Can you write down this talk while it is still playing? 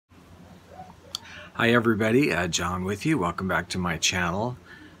Hi everybody, John with you. Welcome back to my channel.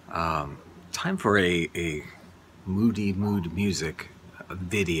 Time for a moody mood music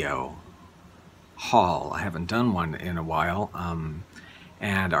video haul. I haven't done one in a while.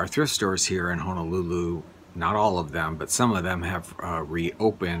 And our thrift stores here in Honolulu, not all of them, but some of them have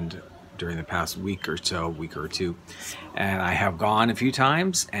reopened during the past week or two. And I have gone a few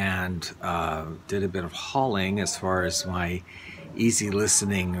times and did a bit of hauling as far as my easy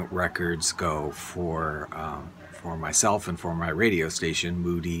listening records go for myself and for my radio station,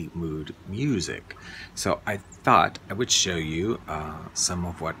 Moody Mood Music. So I thought I would show you some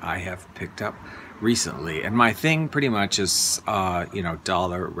of what I have picked up recently. And my thing pretty much is, you know,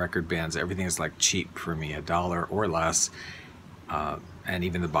 dollar record bands. Everything is like cheap for me, $1 or less. And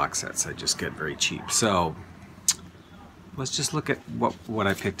even the box sets I just get very cheap. So let's just look at what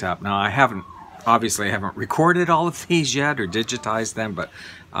I picked up. Now I haven't recorded all of these yet or digitized them, but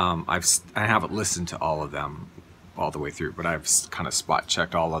I haven't listened to all of them all the way through, but I've kind of spot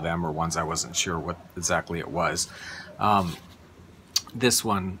checked all of them, or ones I wasn't sure what exactly it was. This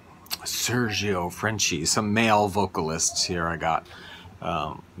one, Sergio Frenchi, some male vocalists here I got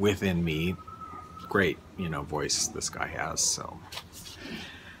within me. Great, you know, voice this guy has, so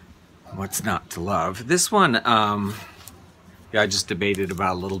what's not to love? This one, yeah, I just debated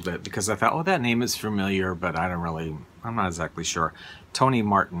about a little bit because I thought, oh, that name is familiar, but I'm not exactly sure. Tony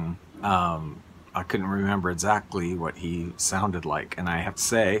Martin, I couldn't remember exactly what he sounded like. And I have to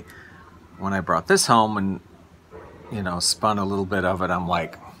say, when I brought this home and, you know, spun a little bit of it, I'm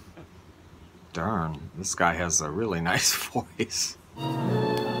like, darn, this guy has a really nice voice. Do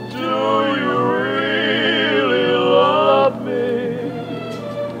you really love me?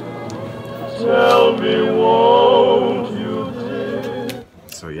 Tell me, won't you?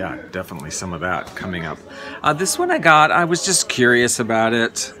 So yeah, definitely some of that coming up. This one I was just curious about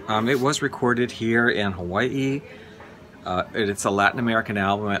it. It was recorded here in Hawaii. It's a Latin American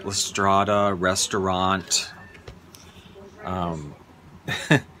album at La Strada Restaurant.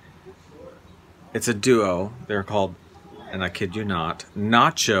 It's a duo. They're called, and I kid you not,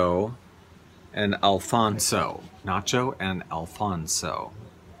 Nacho and Alfonso. Nacho and Alfonso.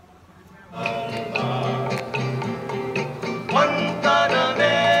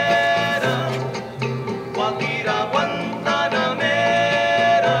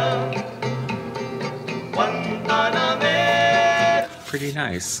 Pretty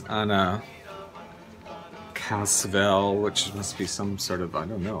nice on a Casvel, which must be some sort of, I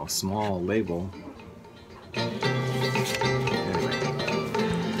don't know, small label. Anyway,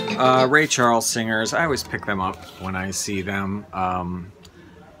 Ray Charles singers, I always pick them up when I see them.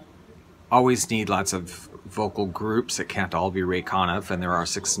 Always need lots of vocal groups. It can't all be Ray Conniff, and there are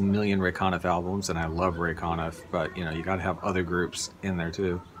 6 million Ray Conniff albums, and I love Ray Conniff, but you know, you gotta have other groups in there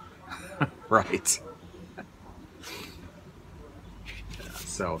too. Right.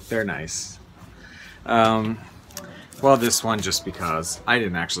 So they're nice. Well, this one just because I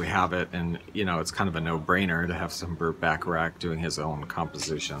didn't actually have it, and you know, it's kind of a no-brainer to have some Burt Bacharach doing his own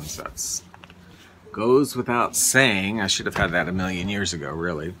compositions. That's goes without saying. I should have had that a million years ago,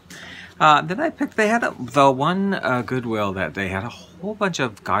 really. Then I picked, they had the one Goodwill that they had a whole bunch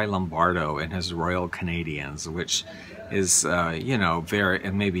of Guy Lombardo and his Royal Canadians, which is, you know, very,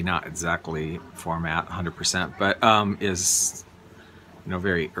 and maybe not exactly format 100%, but is, you know,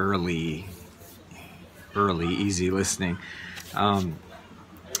 very early, easy listening. And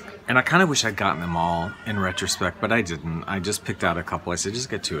I kind of wish I'd gotten them all in retrospect, but I didn't. I just picked out a couple. I said, just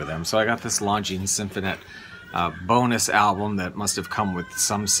get 2 of them. So I got this Longines Symphonette bonus album that must have come with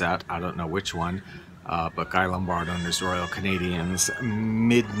some set. I don't know which one. But Guy Lombardo and his Royal Canadians,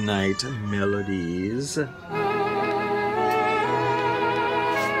 Midnight Melodies.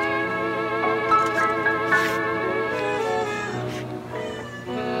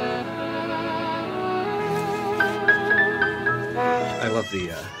 I love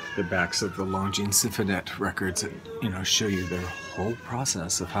the backs of the Longines Symphonette records that, you know, show you their whole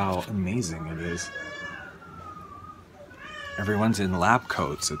process of how amazing it is. Everyone's in lab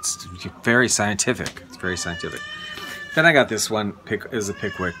coats. It's very scientific. It's very scientific. Then I got this one, is a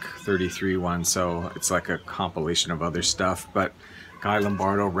Pickwick 33 one, so it's like a compilation of other stuff, but Guy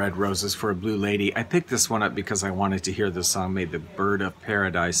Lombardo, Red Roses for a Blue Lady. I picked this one up because I wanted to hear the song May the Bird of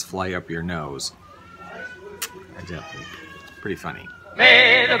Paradise Fly Up Your Nose. I did. Pretty funny.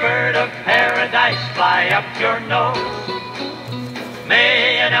 May the bird of paradise fly up your nose.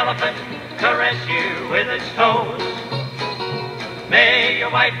 May an elephant caress you with its toes. May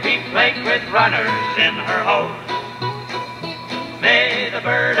your wife be plagued with runners in her hose. May the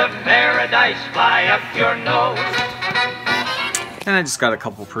bird of paradise fly up your nose. And I just got a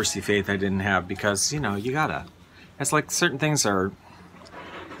couple Percy Faith I didn't have because, you know, you gotta. It's like certain things are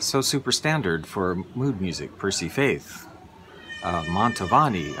so super standard for mood music. Percy Faith,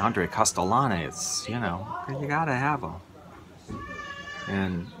 Mantovani, Andre Castellani. It's, you know, you gotta have them.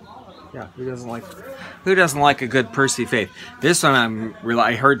 And yeah, who doesn't like a good Percy Faith? This one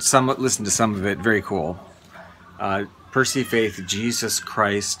I heard listened to some of it. Very cool. Percy Faith, Jesus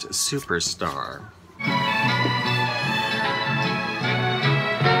Christ Superstar.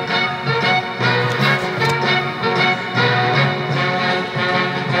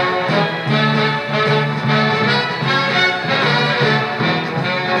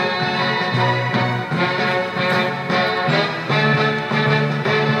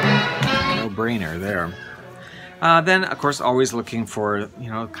 No-brainer there. Then, of course, always looking for, you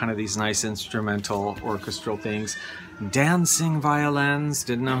know, kind of these nice instrumental orchestral things. Dancing Violins,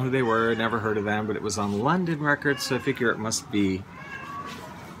 didn't know who they were, never heard of them, but it was on London Records, so I figure it must be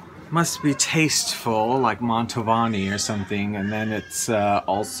tasteful, like Mantovani or something. And then it's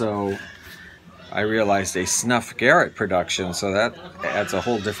also, I realized, a Snuff Garrett production, so that adds a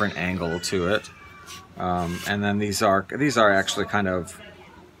whole different angle to it. And then these are actually kind of,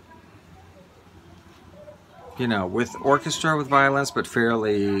 you know, with orchestra with violins, but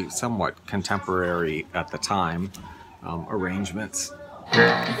fairly somewhat contemporary at the time arrangements.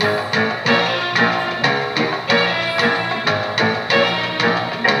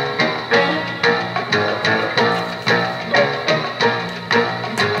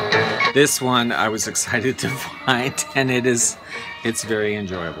 This one I was excited to find, and it's very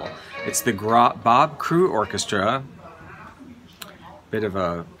enjoyable. It's the Bob Crew Orchestra, bit of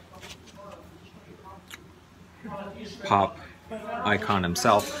a pop icon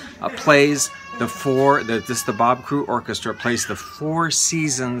himself, plays the Bob Crew Orchestra plays the Four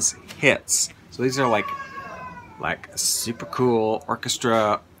Seasons hits. So these are like super cool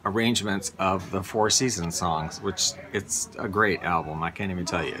orchestra arrangements of the Four Seasons songs, which it's a great album. I can't even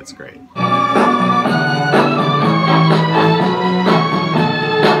tell you, it's great.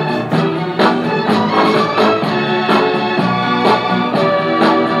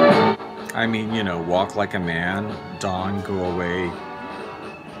 I mean, you know, Walk Like a Man, Dawn, Go Away,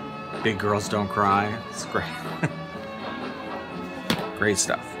 Big Girls Don't Cry. It's great. Great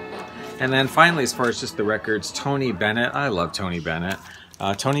stuff. And then finally, as far as just the records, Tony Bennett. I love Tony Bennett.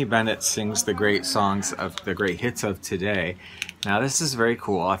 Tony Bennett sings the great songs of the great hits of today. Now this is very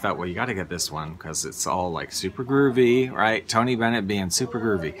cool. I thought, well, you got to get this one because it's all like super groovy, right? Tony Bennett being super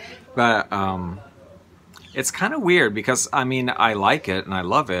groovy. But it's kind of weird because, I mean, I like it and I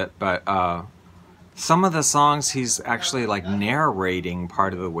love it, but some of the songs he's actually like narrating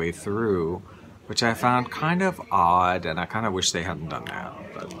part of the way through, which I found kind of odd, and I kind of wish they hadn't done that,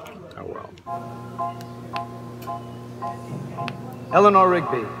 but oh well. Eleanor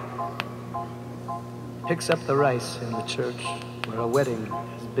Rigby picks up the rice in the church where a wedding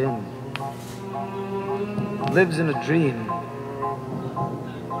has been. Lives in a dream.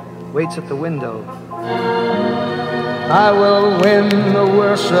 Waits at the window. I will win the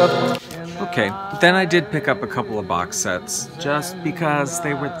worship. Okay, then I did pick up a couple of box sets just because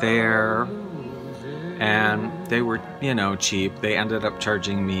they were there and they were, you know, cheap. They ended up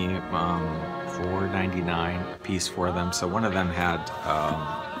charging me $4.99 a piece for them. So one of them had,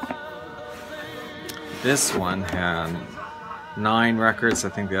 this one had 9 records. I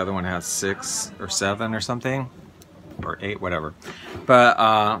think the other one has 6 or 7 or something, or 8, whatever.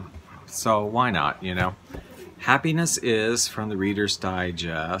 But so why not, you know? Happiness Is from the Reader's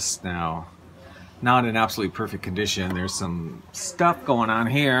Digest. Now, not in absolutely perfect condition. There's some stuff going on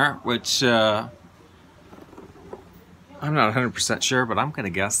here, which I'm not 100% sure, but I'm going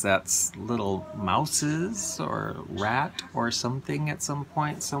to guess that's little mouses or rat or something at some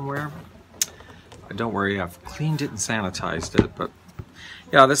point somewhere. Don't worry, I've cleaned it and sanitized it, but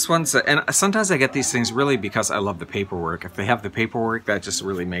yeah, this one's, and sometimes I get these things really because I love the paperwork. If they have the paperwork, that just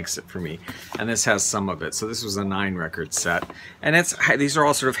really makes it for me. And this has some of it. So this was a 9 record set. And these are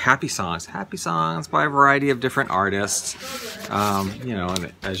all sort of happy songs. Happy songs by a variety of different artists. You know,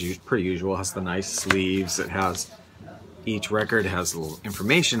 and as per usual, it has the nice sleeves. It has, each record has a little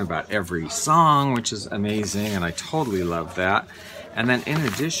information about every song, which is amazing. And I totally love that. And then in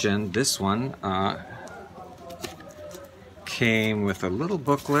addition, this one, came with a little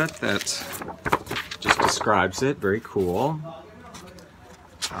booklet that just describes it. Very cool.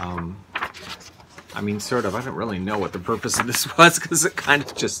 I mean, sort of, I don't really know what the purpose of this was because it kind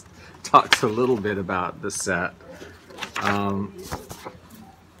of just talks a little bit about the set. And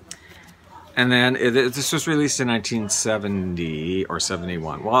then this was released in 1970 or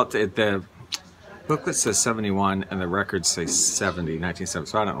 71. Well, the booklet says 71 and the records say 1970,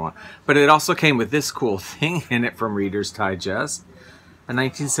 so I don't know. But it also came with this cool thing in it from Reader's Digest, a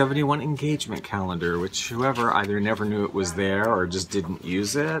 1971 engagement calendar, which whoever either never knew it was there or just didn't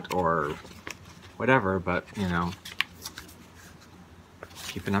use it or whatever, but you know,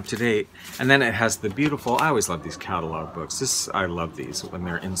 keeping up to date. And then it has the beautiful, I always love these catalog books. I love these when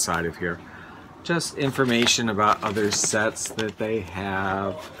they're inside of here. Just information about other sets that they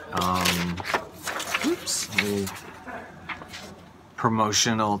have.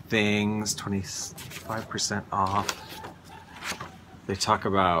 Promotional things, 25% off. They talk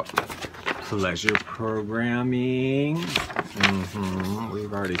about pleasure programming.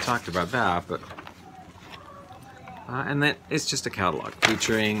 We've already talked about that, but and then it's just a catalog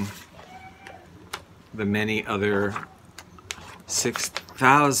featuring the many other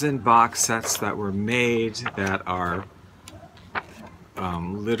 6,000 box sets that were made that are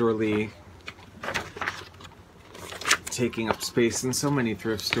literally taking up space in so many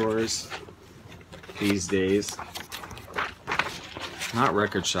thrift stores these days. Not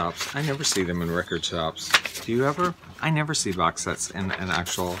record shops. I never see them in record shops. Do you ever? I never see box sets in an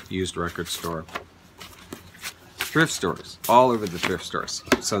actual used record store. Thrift stores, all over the thrift stores.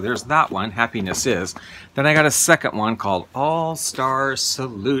 So there's that one, Happiness Is. Then I got a second one called All-Star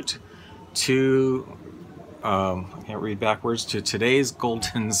Salute to, I can't read backwards, to Today's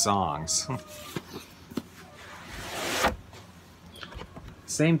Golden Songs.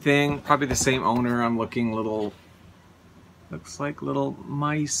 Same thing, probably the same owner. I'm looking little, looks like little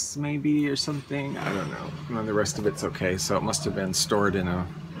mice maybe or something. I don't know. And then the rest of it's okay. So it must have been stored in a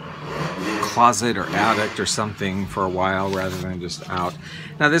closet or attic or something for a while rather than just out.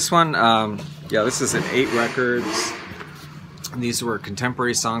 Now this one, yeah, this is an 8 records. These were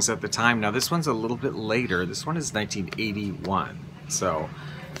contemporary songs at the time. Now this one's a little bit later. This one is 1981. So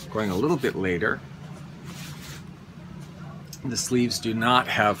going a little bit later. The sleeves do not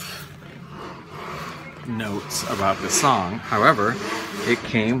have notes about the song. However, it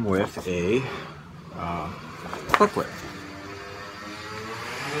came with a booklet.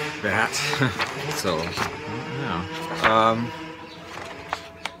 That so yeah,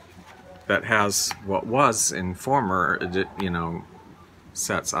 that has what was in former, you know,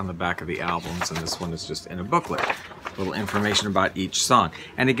 sets on the back of the albums, and this one is just in a booklet. Little information about each song.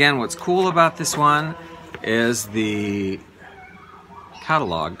 And again, what's cool about this one is the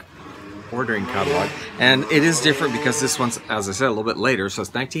catalog, ordering catalog, and it is different because this one's, as I said, a little bit later, so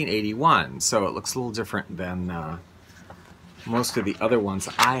it's 1981, so it looks a little different than most of the other ones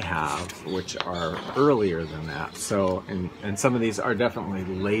I have, which are earlier than that. So, and some of these are definitely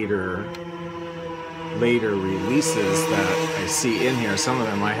later releases that I see in here. Some of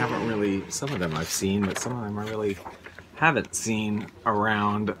them I haven't really, some of them I've seen, but some of them I really haven't seen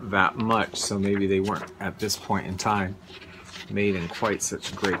around that much, so maybe they weren't at this point in time made in quite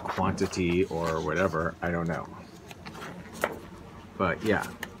such great quantity or whatever, I don't know. But yeah,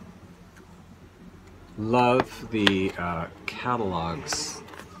 love the catalogs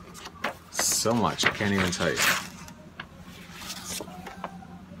so much, I can't even tell you.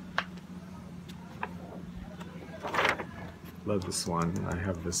 Love this one. I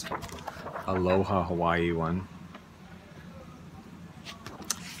have this Aloha Hawaii one.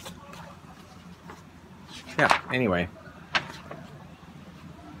 Yeah, anyway.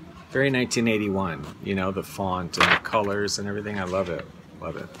 Very 1981, you know, the font and the colors and everything. I love it.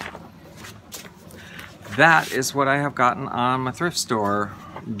 Love it. That is what I have gotten on my thrift store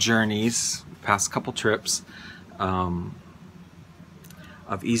journeys, past couple trips, of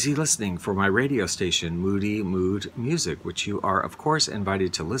easy listening for my radio station, Moody Mood Music, which you are, of course,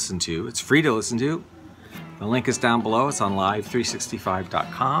 invited to listen to. It's free to listen to. The link is down below. It's on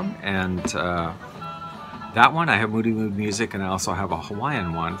live365.com. And that one, I have Moody Mood Music, and I also have a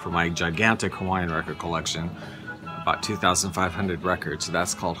Hawaiian one for my gigantic Hawaiian record collection, about 2,500 records. So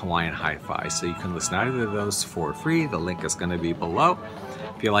that's called Hawaiian Hi-Fi. So you can listen to either of those for free. The link is going to be below.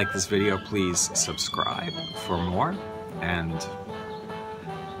 If you like this video, please subscribe for more. And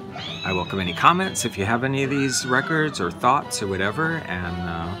I welcome any comments if you have any of these records or thoughts or whatever. And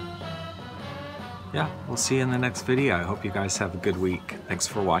yeah, we'll see you in the next video. I hope you guys have a good week. Thanks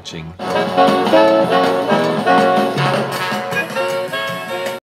for watching.